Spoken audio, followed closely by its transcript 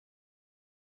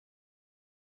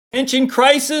Pension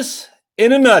crisis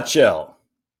in a nutshell.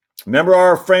 Remember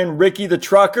our friend Ricky the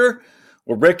trucker?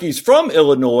 Well, Ricky's from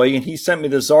Illinois, and he sent me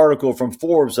this article from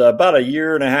Forbes about a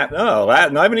year and a half, no,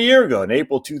 not even a year ago, in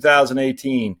April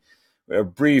 2018. A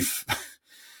brief,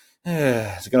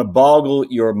 it's going to boggle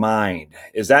your mind.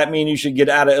 Does that mean you should get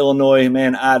out of Illinois?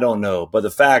 Man, I don't know. But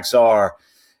the facts are,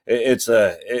 it's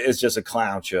just a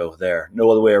clown show there. No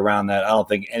other way around that. I don't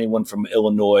think anyone from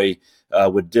Illinois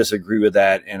would disagree with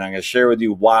that. And I'm going to share with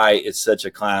you why it's such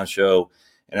a clown show.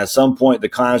 And at some point, the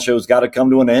clown show's got to come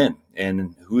to an end.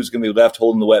 And who's going to be left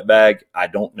holding the wet bag? I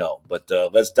don't know. But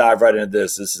let's dive right into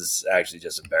this. This is actually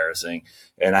just embarrassing.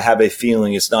 And I have a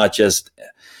feeling it's not just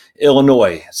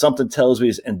Illinois. Something tells me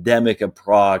it's endemic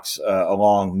across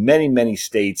along many, many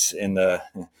states. And I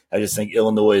just think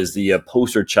Illinois is the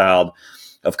poster child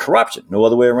of corruption. No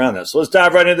other way around that. So let's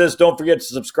dive right into this. Don't forget to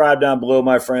subscribe down below,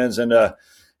 my friends. And of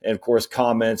course,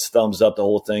 comments, thumbs up, the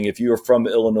whole thing. If you are from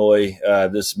Illinois,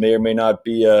 this may or may not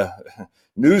be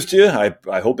news to you.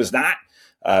 I hope it's not.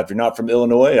 If you're not from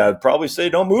Illinois, I'd probably say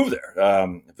don't move there.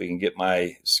 If we can get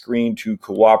my screen to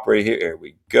cooperate here. Here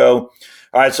we go.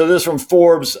 All right, so this is from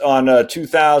Forbes on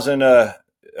 2000,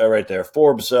 right there.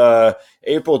 Forbes,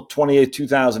 April 28th,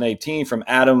 2018, from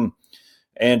Adam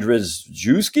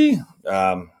Andrzejewski.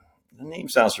 The name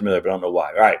sounds familiar, but I don't know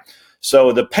why. All right.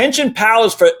 So the pension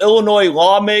palace for Illinois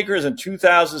lawmakers in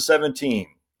 2017.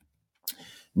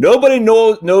 Nobody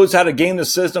knows how to game the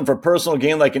system for personal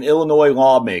gain like an Illinois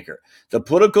lawmaker. The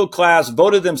political class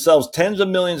voted themselves tens of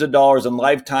millions of dollars in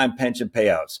lifetime pension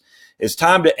payouts. It's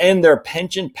time to end their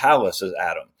pension palace, says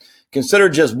Adam. Consider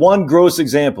just one gross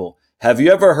example. Have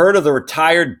you ever heard of the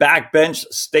retired backbench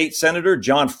state senator,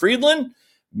 John Friedland?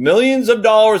 Millions of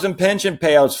dollars in pension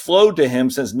payouts flowed to him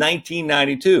since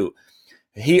 1992.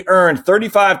 He earned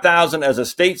 $35,000 as a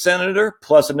state senator,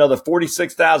 plus another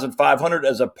 $46,500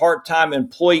 as a part-time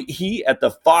employee at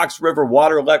the Fox River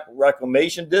Water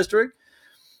Reclamation District.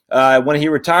 When he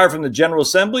retired from the General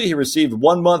Assembly, he received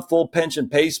 1 month full pension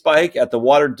pay spike at the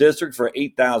Water District for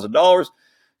 $8,000,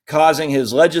 causing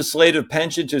his legislative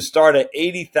pension to start at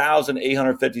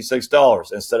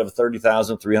 $80,856 instead of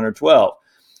 $30,312.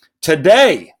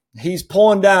 Today, he's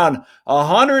pulling down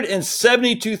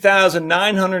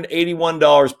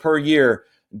 $172,981 per year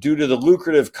due to the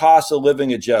lucrative cost of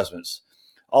living adjustments.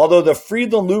 Although the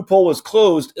Friedland loophole was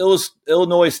closed,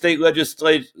 Illinois state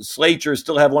legislatures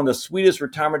still have one of the sweetest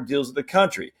retirement deals in the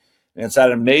country. And it's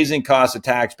at an amazing cost to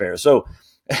taxpayers. So,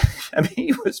 I mean,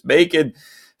 he was making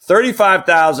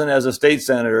 $35,000 as a state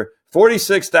senator,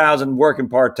 $46,000 working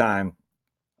part-time.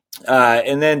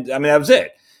 And then, I mean, that was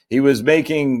it. He was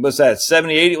making, what's that,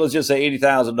 70, 80, let's just say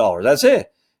 $80,000. That's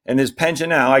it. And his pension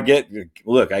now, I get it.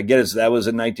 That was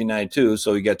in 1992,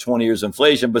 so he got 20 years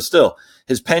inflation, but still,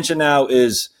 his pension now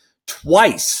is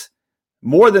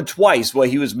more than twice what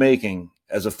he was making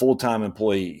as a full-time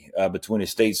employee between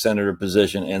his state senator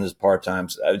position and his part-time.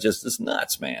 It's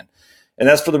nuts, man. And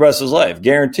that's for the rest of his life,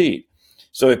 guaranteed.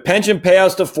 So pension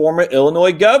payouts to former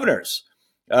Illinois governors.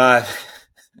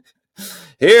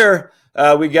 Here,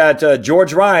 we got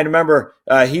George Ryan. Remember,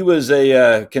 he was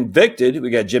a convicted. We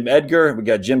got Jim Edgar, we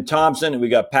got Jim Thompson, and we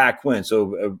got Pat Quinn.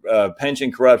 So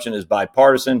pension corruption is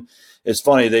bipartisan. It's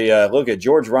funny. They look at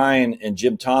George Ryan and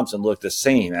Jim Thompson look the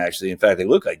same, actually. In fact, they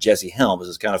look like Jesse Helms.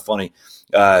 It's kind of funny.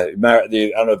 I don't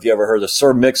know if you ever heard the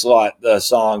Sir Mix-a-Lot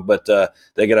song, but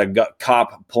they get a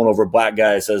cop pulling over a black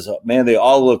guy and says, man, they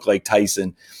all look like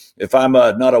Tyson. If I'm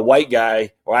not a white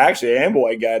guy, well, actually I am a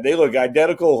white guy, they look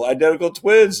identical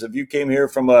twins. If you came here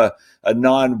from a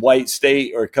non-white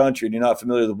state or country and you're not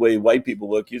familiar with the way white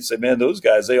people look, you'd say, man, those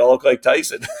guys, they all look like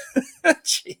Tyson.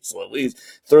 Jeez Louise.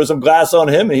 Throw some glass on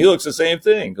him and he looks the same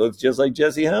thing. Looks just like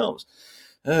Jesse Helms.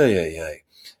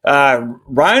 Ryan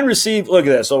received, look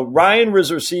at that. So Ryan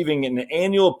was receiving an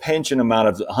annual pension amount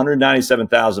of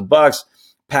 $197,000.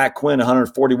 Pat Quinn,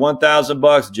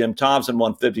 $141,000. Jim Thompson,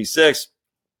 $156,000.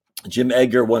 Jim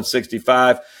Edgar,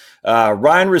 $165,000.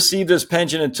 Ryan received his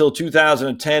pension until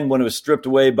 2010 when it was stripped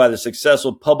away by the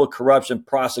successful public corruption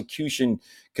prosecution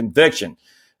conviction.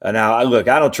 Now, I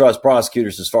don't trust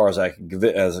prosecutors as far as I can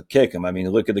kick them. I mean,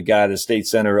 look at the guy, the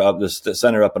senator up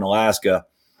in Alaska.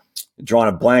 Drawing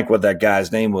a blank what that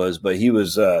guy's name was, but he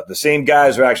was the same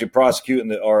guys who are actually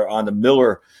prosecuting or on the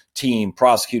Miller team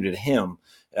prosecuted him.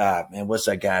 Man, what's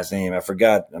that guy's name? I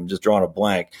forgot. I'm just drawing a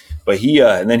blank. But he,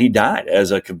 and then he died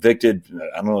as a convicted,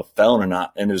 I don't know if felon or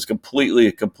not. And it was completely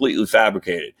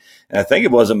fabricated. And I think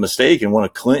it wasn't a mistake. And one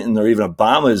of Clinton or even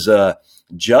Obama's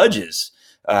judges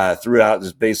threw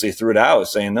it out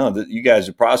saying, no, you guys,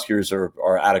 the prosecutors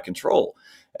are out of control.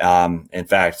 In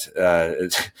fact,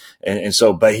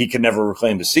 but he could never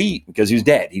reclaim the seat because he was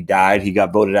dead. He died. He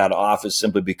got voted out of office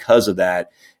simply because of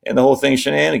that. And the whole thing is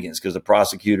shenanigans because the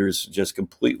prosecutors just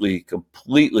completely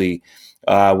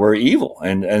were evil.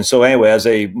 And so anyway, as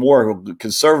a more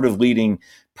conservative leading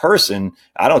person,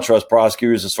 I don't trust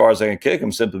prosecutors as far as I can kick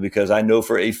them simply because I know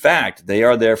for a fact they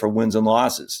are there for wins and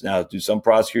losses. Now, do some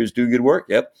prosecutors do good work?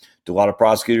 Yep. Do a lot of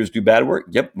prosecutors do bad work?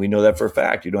 Yep. We know that for a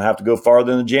fact. You don't have to go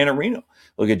farther than Janet Reno.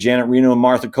 Look at Janet Reno and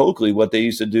Martha Coakley, what they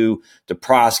used to do to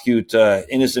prosecute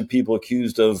innocent people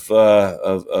accused of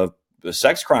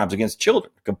sex crimes against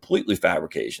children, completely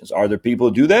fabrications. Are there people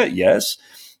who do that? Yes.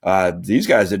 These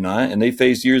guys did not, and they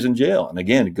faced years in jail. And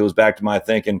again, it goes back to my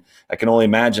thinking, I can only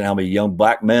imagine how many young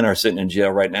black men are sitting in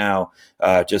jail right now,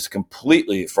 just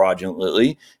completely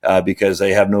fraudulently, because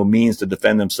they have no means to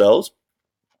defend themselves.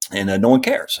 And no one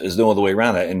cares. There's no other way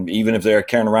around that. And even if they're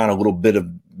carrying around a little bit of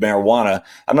marijuana,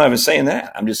 I'm not even saying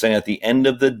that. I'm just saying at the end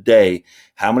of the day,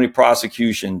 how many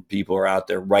prosecution people are out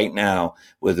there right now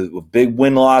with big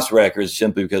win-loss records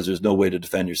simply because there's no way to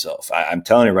defend yourself? I'm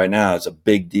telling you right now, it's a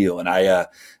big deal. And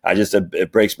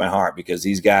it breaks my heart because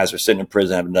these guys are sitting in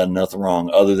prison, having done nothing wrong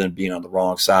other than being on the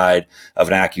wrong side of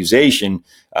an accusation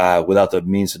without the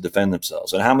means to defend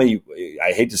themselves. And how many,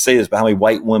 I hate to say this, but how many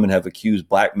white women have accused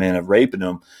black men of raping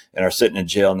them and are sitting in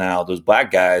jail now? Those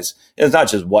black guys, and it's not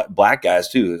just black guys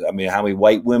too. I mean, how many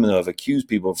white women have accused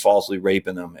people of falsely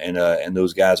raping them, and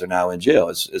those guys are now in jail.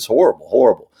 It's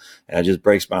horrible. And it just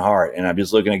breaks my heart. And I'm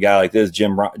just looking at a guy like this,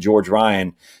 George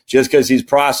Ryan, just because he's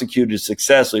prosecuted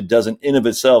successfully doesn't in of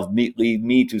itself lead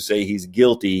me to say he's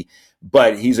guilty.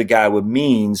 But he's a guy with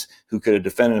means who could have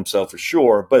defended himself for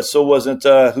sure. But so wasn't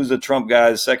who's the Trump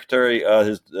guy's secretary,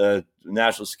 his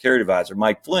national security advisor,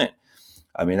 Mike Flynn.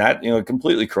 I mean, that,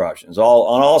 completely corruption. It's all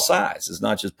on all sides. It's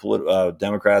not just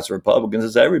Democrats or Republicans.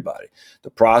 It's everybody. The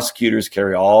prosecutors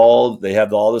they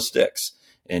have all the sticks.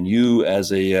 And you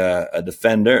as a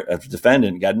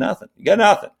defendant got nothing. You got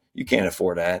nothing. You can't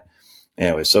afford that.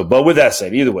 Anyway, but with that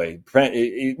said, either way,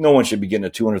 no one should be getting a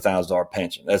 $200,000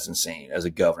 pension. That's insane. As a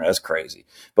governor, that's crazy.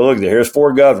 But look there, here's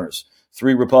 4 governors,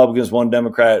 3 Republicans, 1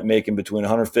 Democrat, making between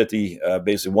 150,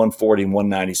 basically 140 and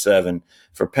 197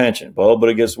 for pension. But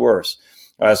it gets worse.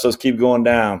 All right, so let's keep going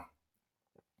down.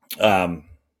 All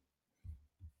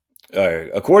right.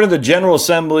 According to the General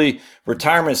Assembly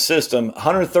retirement system,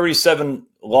 137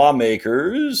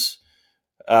 lawmakers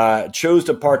chose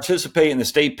to participate in the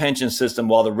state pension system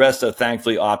while the rest have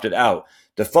thankfully opted out.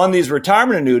 To fund these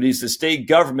retirement annuities, the state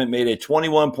government made a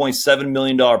 $21.7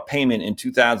 million payment in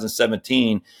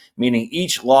 2017, meaning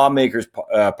each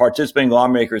participating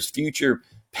lawmaker's future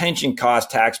pension cost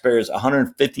taxpayers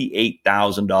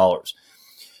 $158,000.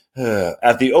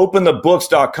 At the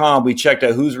openthebooks.com, we checked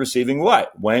out who's receiving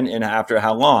what, when, and after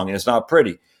how long, and it's not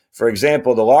pretty. For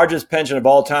example, the largest pension of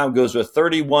all time goes to a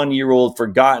 31-year-old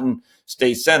forgotten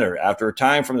state senator. After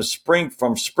retiring from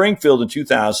Springfield in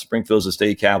 2000, Springfield's the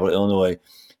state capital of Illinois,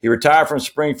 he retired from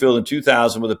Springfield in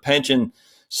 2000 with a pension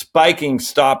spiking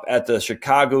stop at the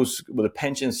Chicago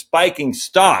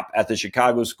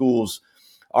schools.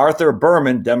 Arthur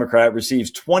Berman, Democrat, receives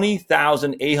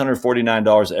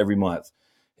 $20,849 every month.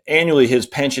 Annually, his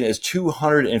pension is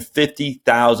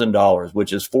 $250,000,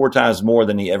 which is 4 times more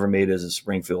than he ever made as a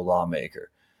Springfield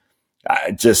lawmaker.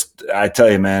 I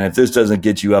tell you, man, if this doesn't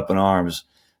get you up in arms,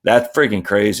 that's freaking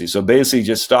crazy. So basically,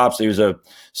 just stops. He was a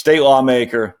state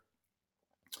lawmaker,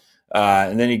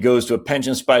 and then he goes to a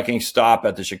pension spiking stop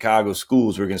at the Chicago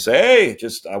schools. We're going to say,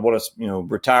 hey, I want to,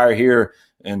 retire here,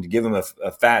 and give him a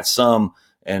fat sum.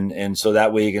 And so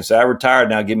that way he can say, I retired,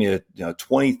 now give me a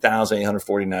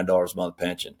 $20,849 a month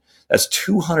pension. That's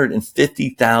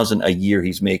 $250,000 a year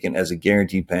he's making as a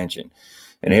guaranteed pension.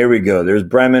 And here we go. There's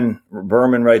Berman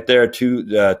right there,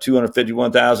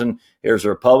 $251,000. Here's a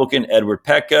Republican, Edward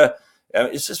Pecca.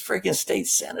 It's this freaking state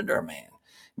senator, man,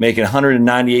 making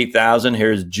 $198,000.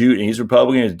 Here's Jude, and he's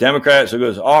Republican. He's Democrat. So it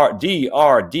goes R D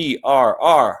R D R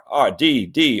R R D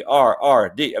D R R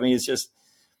D. I mean, it's just.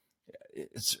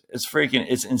 It's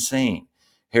insane.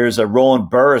 Here's a Roland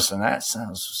Burris, and that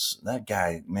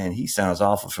guy, man, he sounds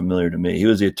awful familiar to me. He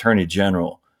was the Attorney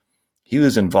General. He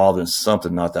was involved in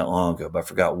something not that long ago, but I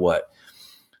forgot what.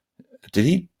 Did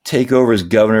he take over as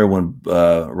governor when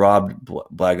Rob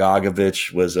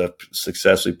Blagojevich was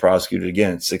successfully prosecuted?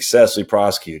 Again, successfully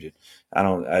prosecuted.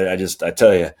 I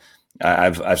tell you,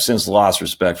 I've since lost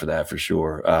respect for that for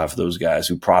sure, for those guys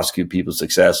who prosecute people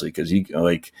successfully, because you're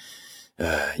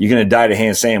going to die to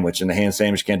hand sandwich, and the hand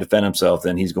sandwich can't defend himself,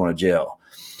 then he's going to jail.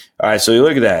 All right, so you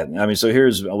look at that. I mean, so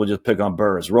we'll just pick on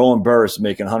Burris. Roland Burris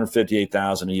making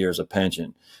 $158,000 a year as a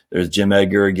pension. There's Jim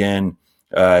Edgar again.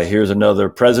 Here's another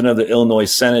president of the Illinois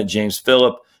Senate, James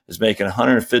Phillip, is making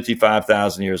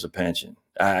 $155,000 a year as a pension.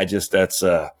 That's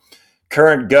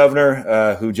current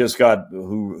governor who just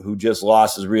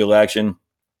lost his reelection,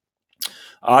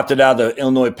 opted out of the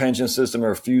Illinois pension system and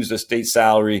refused a state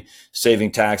salary,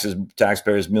 saving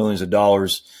taxpayers millions of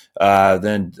dollars.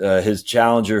 Then his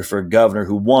challenger for governor,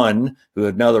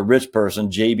 another rich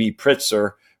person, J.B.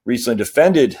 Pritzker, recently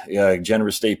defended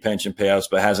generous state pension payouts,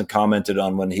 but hasn't commented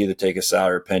on when he either take a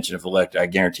salary or pension if elected. I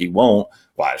guarantee he won't.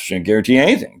 Well, I shouldn't guarantee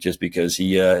anything just because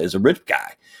he is a rich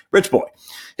boy.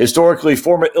 Historically,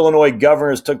 former Illinois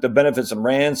governors took the benefits and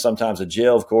ran, sometimes to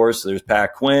jail, of course. There's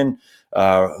Pat Quinn,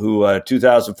 who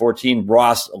 2014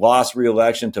 lost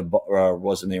re-election to,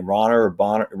 was it named Ronner,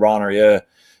 yeah.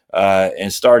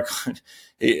 And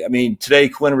today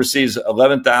Quinn receives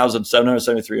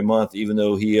 $11,773 a month, even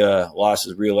though he lost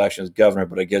his re-election as governor.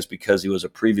 But I guess because he was a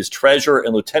previous treasurer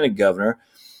and lieutenant governor,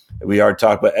 we already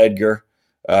talked about Edgar.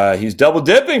 He's double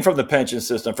dipping from the pension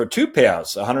system for two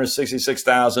payouts: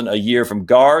 $166,000 a year from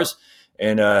GARS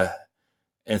and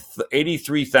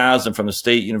 $83,000 from the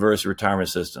state university retirement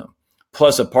system,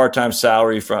 plus a part-time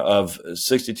salary of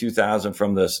 $62,000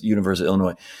 from the University of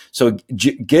Illinois. So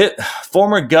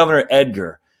former Governor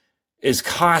Edgar is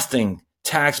costing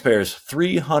taxpayers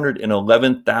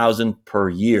 $311,000 per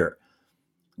year,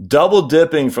 double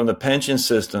dipping from the pension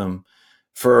system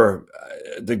for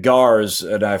the GARS,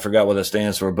 and I forgot what that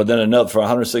stands for, but then another for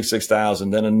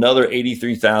 $166,000, then another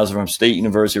 $83,000 from state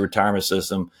university retirement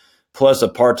system, plus a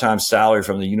part-time salary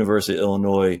from the University of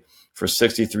Illinois for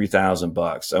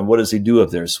 $63,000. And what does he do up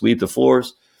there? Sweep the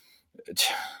floors?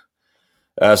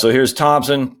 So here's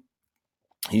Thompson.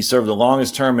 He served the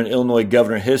longest term in Illinois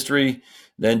governor history,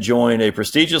 then joined a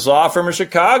prestigious law firm in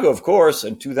Chicago, of course.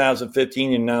 In 2015,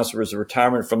 he announced his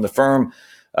retirement from the firm,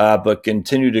 but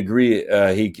continued to agree.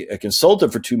 He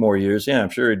consulted for 2 more years. Yeah, I'm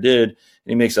sure he did. And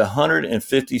he makes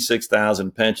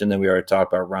 $156,000 pension. Then we already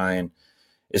talked about Ryan.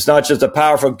 It's not just the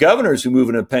powerful governors who move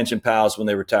into pension palace when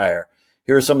they retire.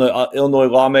 Here are some of the Illinois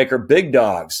lawmaker big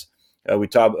dogs.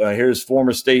 Here's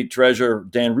former state treasurer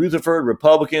Dan Rutherford,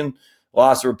 Republican,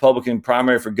 lost the Republican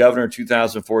primary for governor in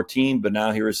 2014, but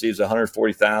now he receives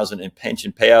 $140,000 in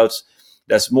pension payouts.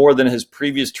 That's more than his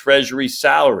previous treasury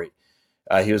salary.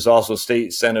 He was also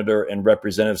state senator and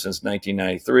representative since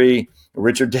 1993.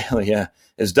 Richard Daley,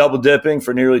 is double dipping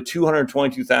for nearly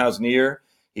 $222,000 a year.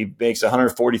 He makes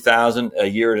 $140,000 a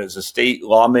year as a state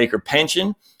lawmaker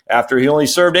pension after he only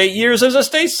served 8 years as a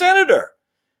state senator.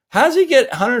 How does he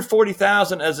get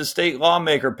 $140,000 as a state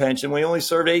lawmaker pension when he only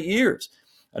served 8 years?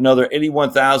 Another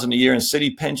 $81,000 a year in city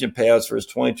pension payouts for his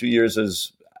 22 years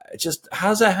how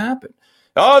does that happen?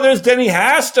 Oh, there's Denny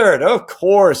Hastert. Of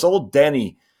course, old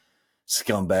Denny,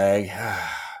 scumbag.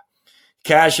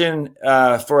 Cash in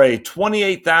for a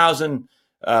 $28,000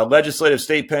 legislative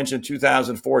state pension in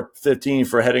 2015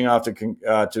 for heading off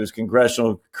to his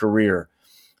congressional career.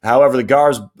 However, the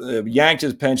GARS yanked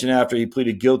his pension after he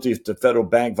pleaded guilty to federal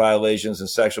bank violations and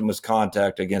sexual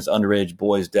misconduct against underage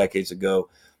boys decades ago.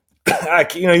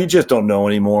 You just don't know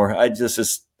anymore.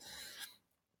 Is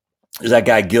that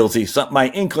guy guilty? My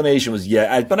inclination was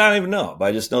but I don't even know. But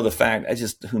I just know the fact.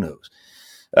 Who knows?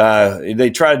 They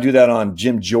tried to do that on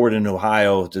Jim Jordan,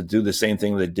 Ohio, to do the same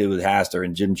thing they did with Hastert,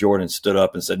 and Jim Jordan stood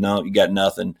up and said, "No, you got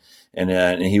nothing."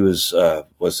 And he was not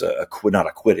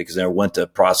acquitted because they went to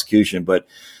prosecution, but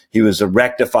he was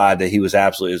rectified that he was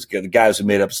absolutely the guys who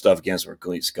made up stuff against him were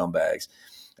complete scumbags.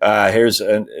 Here's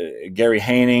Gary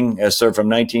Haining, served from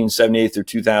 1978 through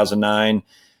 2009.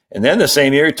 And then the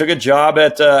same year, he took a job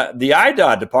at the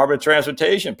IDOT, Department of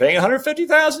Transportation, paying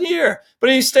 $150,000 a year. But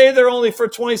he stayed there only for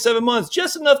 27 months,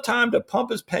 just enough time to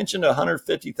pump his pension to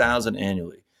 $150,000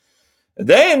 annually. And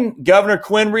then Governor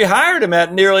Quinn rehired him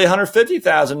at nearly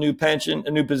 $150,000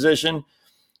 a new position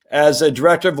as a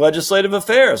director of legislative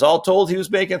affairs. All told, he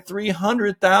was making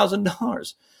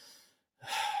 $300,000.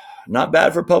 Not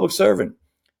bad for a public servant.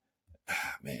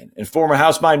 Man. And former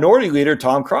House Minority Leader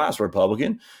Tom Cross,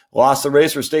 Republican, lost the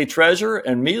race for state treasurer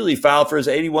and immediately filed for his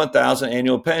 $81,000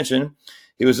 annual pension.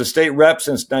 He was a state rep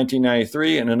since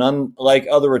 1993, and unlike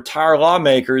other retired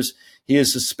lawmakers, he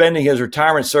is suspending his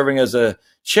retirement, serving as a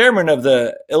chairman of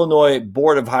the Illinois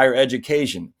Board of Higher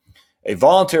Education, a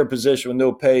volunteer position with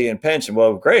no pay and pension.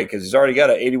 Well, great, because he's already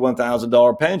got an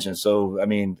 $81,000 pension. So,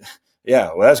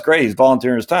 that's great. He's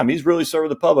volunteering his time. He's really serving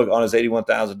the public on his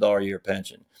 $81,000 a year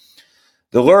pension.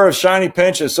 The lure of shiny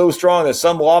pension is so strong that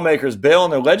some lawmakers bail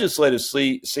on their legislative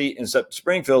seat in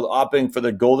Springfield, opting for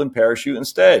the golden parachute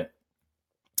instead.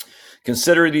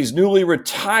 Consider these newly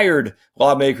retired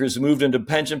lawmakers who moved into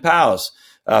pension palace.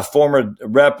 Former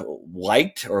Rep.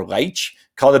 Leitch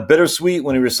called it bittersweet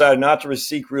when he decided not to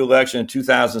seek re-election in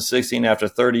 2016 after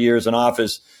 30 years in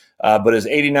office, but his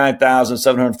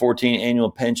 $89,714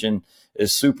 annual pension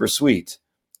is super sweet.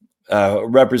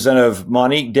 Representative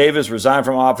Monique Davis resigned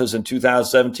from office in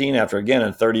 2017 after, again,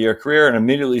 a 30-year career, and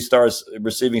immediately starts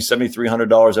receiving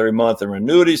 $7,300 every month in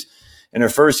annuities. In her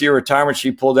first year of retirement,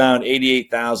 she pulled down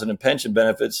 $88,000 in pension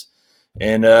benefits.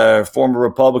 And former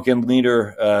Republican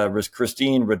leader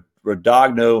Christine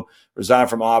Rodagno resigned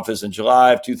from office in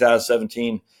July of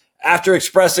 2017 after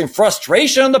expressing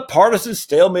frustration on the partisan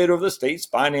stalemate over the state's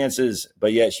finances,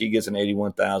 but yet she gets an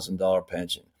 $81,000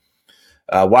 pension.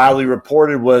 Widely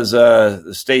reported was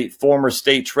the former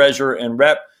state treasurer and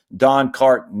rep Dawn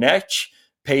Clark-Netsch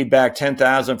paid back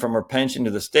 $10,000 from her pension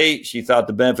to the state. She thought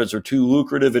the benefits were too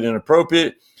lucrative and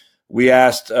inappropriate. We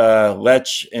asked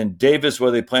Letch and Davis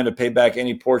whether they plan to pay back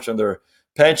any portion of their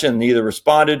pension. Neither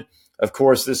responded. Of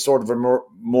course, this sort of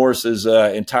remorse is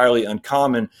entirely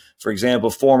uncommon. For example,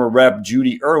 former Rep.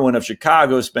 Judy Irwin of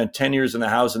Chicago spent 10 years in the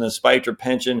House, and despite her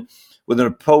pension, with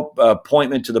an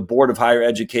appointment to the Board of Higher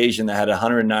Education that had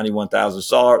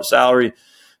 $191,000 salary,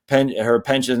 her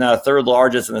pension is now the third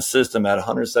largest in the system at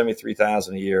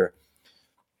 $173,000 a year.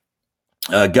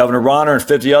 Governor Ronner and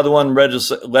 50 other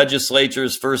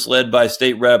legislatures, first led by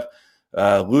State Rep.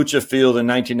 Lucha Field in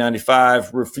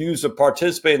 1995, refused to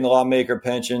participate in the lawmaker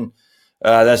pension.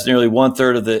 That's nearly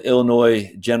 1/3 of the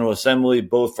Illinois General Assembly,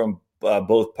 both from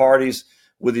both parties.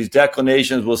 While these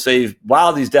declinations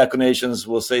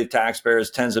will save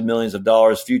taxpayers tens of millions of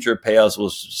dollars, future payouts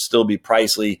will still be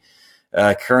pricey.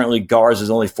 Currently, GARS is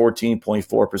only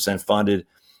 14.4% funded.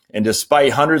 And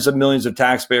despite hundreds of millions of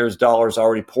taxpayers' dollars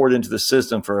already poured into the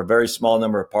system for a very small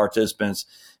number of participants,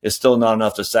 it's still not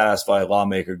enough to satisfy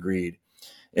lawmaker greed.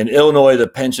 In Illinois, the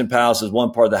pension palace is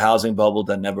one part of the housing bubble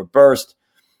that never burst.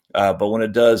 But when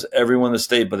it does, everyone in the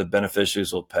state but the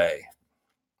beneficiaries will pay.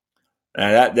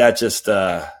 And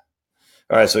all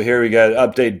right, so here we got an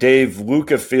update. Dave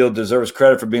Lucafield deserves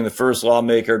credit for being the first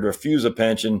lawmaker to refuse a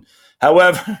pension.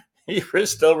 However, he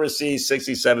still receives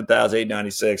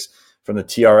 $67,896 from the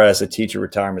TRS, the Teacher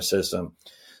Retirement System.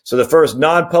 So the first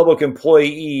non-public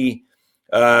employee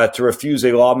to refuse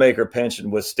a lawmaker pension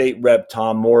was State Rep.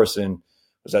 Tom Morrison.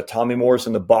 Was that Tommy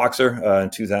Morrison, the boxer, in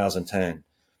 2010?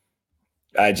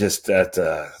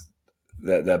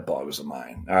 That boggles the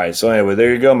mind. All right, so anyway,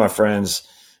 there you go, my friends.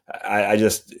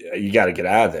 You got to get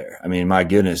out of there. I mean, my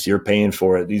goodness, you're paying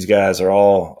for it. These guys are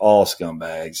all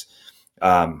scumbags.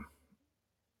 I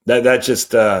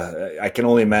can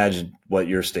only imagine what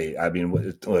your state. I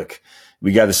mean, look,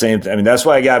 we got the same. I mean, that's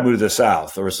why I got to move to the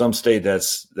South or some state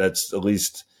that's at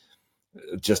least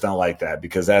just not like that,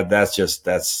 because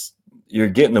that's you're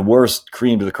getting the worst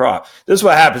cream to the crop. This is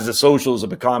what happens to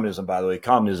socialism and communism, by the way,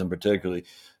 communism particularly.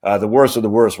 The worst of the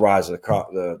worst rise to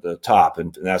the top,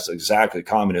 and that's exactly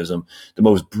communism. The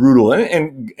most brutal,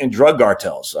 and drug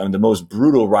cartels. I mean, the most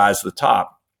brutal rise to the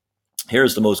top.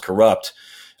 Here's the most corrupt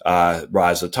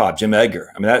rise to the top. Jim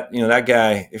Edgar. I mean, that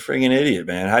guy, a friggin' idiot,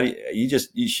 man. How do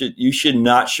you should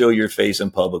not show your face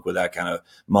in public with that kind of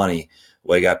money.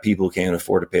 Well, you got people who can't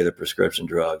afford to pay their prescription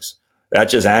drugs. That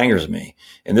just angers me.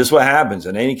 And this is what happens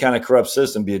in any kind of corrupt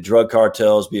system, be it drug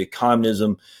cartels, be it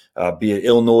communism, be it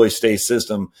Illinois state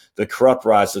system. The corrupt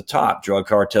rise to the top. Drug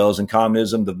cartels and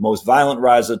communism, the most violent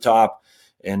rise to the top,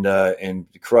 and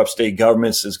corrupt state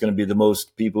governments is going to be the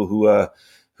most people who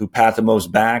pat the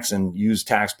most backs and use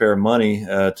taxpayer money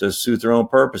to suit their own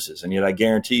purposes. And yet, I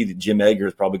guarantee that Jim Edgar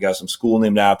has probably got some school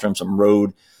named after him, some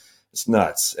road. It's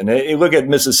nuts. And hey, look at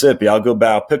Mississippi. I'll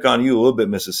pick on you a little bit,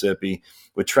 Mississippi,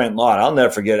 with Trent Lott. I'll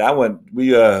never forget.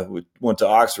 We went to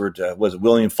Oxford. Was it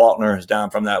William Faulkner is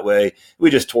down from that way? We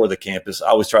just toured the campus. I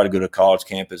always try to go to college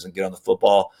campus and get on the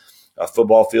football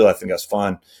field. I think that's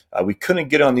fun. We couldn't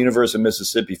get on the University of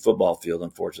Mississippi football field,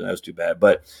 unfortunately. That was too bad.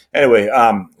 But anyway,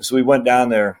 so we went down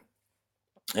there,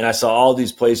 and I saw all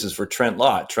these places for Trent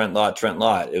Lott.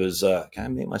 It was, can I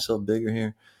make myself bigger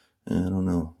here? I don't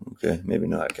know. Okay, maybe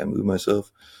not. Can I move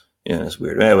myself? Yeah, that's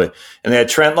weird. Anyway, and they had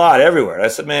Trent Lott everywhere. I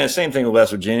said, man, same thing with West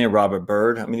Virginia, Robert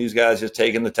Byrd. I mean, these guys just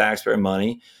taking the taxpayer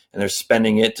money and they're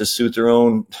spending it to suit their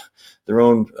own,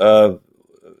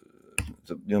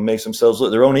 makes themselves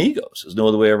look their own egos. There's no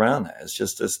other way around that.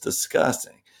 It's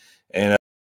disgusting. And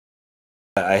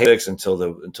I hate it until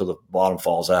the bottom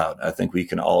falls out. I think we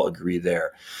can all agree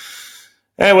there.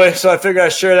 Anyway, so I figured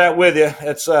I'd share that with you.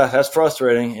 That's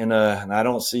frustrating, and I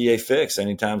don't see a fix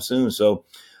anytime soon. So,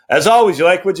 as always, you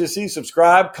like what you see,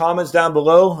 subscribe, comments down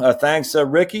below. Thanks,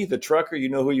 Ricky, the trucker. You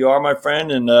know who you are, my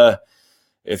friend. And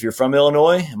if you're from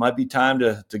Illinois, it might be time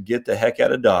to get the heck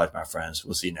out of Dodge, my friends.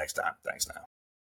 We'll see you next time. Thanks now.